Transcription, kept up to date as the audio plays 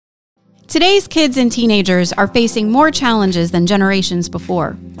Today's kids and teenagers are facing more challenges than generations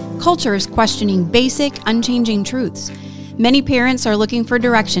before. Culture is questioning basic, unchanging truths. Many parents are looking for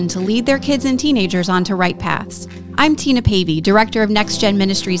direction to lead their kids and teenagers onto right paths. I'm Tina Pavey, Director of Next Gen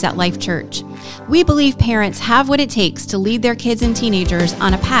Ministries at Life Church. We believe parents have what it takes to lead their kids and teenagers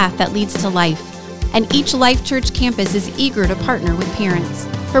on a path that leads to life. And each Life Church campus is eager to partner with parents.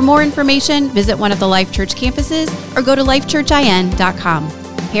 For more information, visit one of the Life Church campuses or go to lifechurchin.com.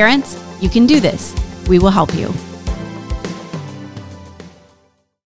 Parents, you can do this. We will help you.